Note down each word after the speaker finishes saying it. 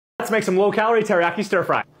Let's make some low-calorie teriyaki stir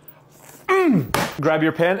fry. Grab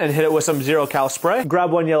your pan and hit it with some 0-cal spray.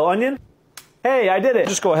 Grab 1 yellow onion. Hey, I did it.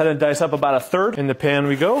 Just go ahead and dice up about 1/3. In the pan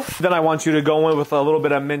we go. Then I want you to go in with a little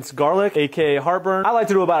bit of minced garlic, aka heartburn. I like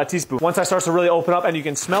to do about 1 teaspoon. Once that starts to really open up and you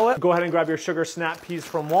can smell it, go ahead and grab your sugar snap peas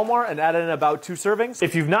from Walmart and add in about 2 servings.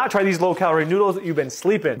 If you've not tried these low-calorie noodles, you've been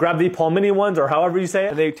sleeping. Grab the palmini ones or however you say it,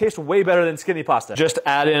 and they taste way better than skinny pasta. Just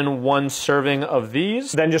add in 1 serving of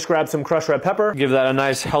these. Then just grab some crushed red pepper. Give that a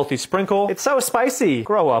nice healthy sprinkle. It's so spicy.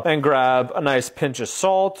 Grow up. And grab a nice pinch of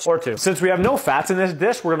salt or 2. Since we have no fats in this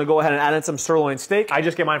dish, we're gonna go ahead and add in some sirloin steak. I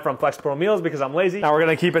just get mine from FlexPro meals because I'm lazy. Now we're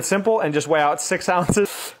gonna keep it simple and just weigh out 6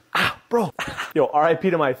 ounces. Ah, bro. Yo, RIP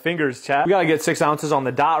to my fingers, chat. We gotta get 6 ounces on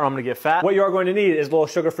the dot or I'm gonna get fat. What you are going to need is a little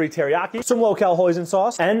sugar-free teriyaki, some low-cal hoisin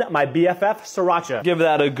sauce, and my BFF sriracha. Give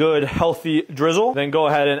that a good, healthy drizzle. Then go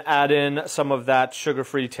ahead and add in some of that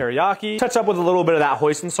sugar-free teriyaki. Touch up with a little bit of that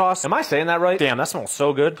hoisin sauce. Am I saying that right? Damn, that smells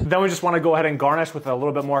so good. Then we just wanna go ahead and garnish with a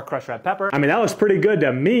little bit more crushed red pepper. I mean, that looks pretty good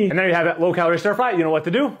to me. And there you have it, low-calorie stir fry. You know what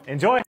to do. Enjoy.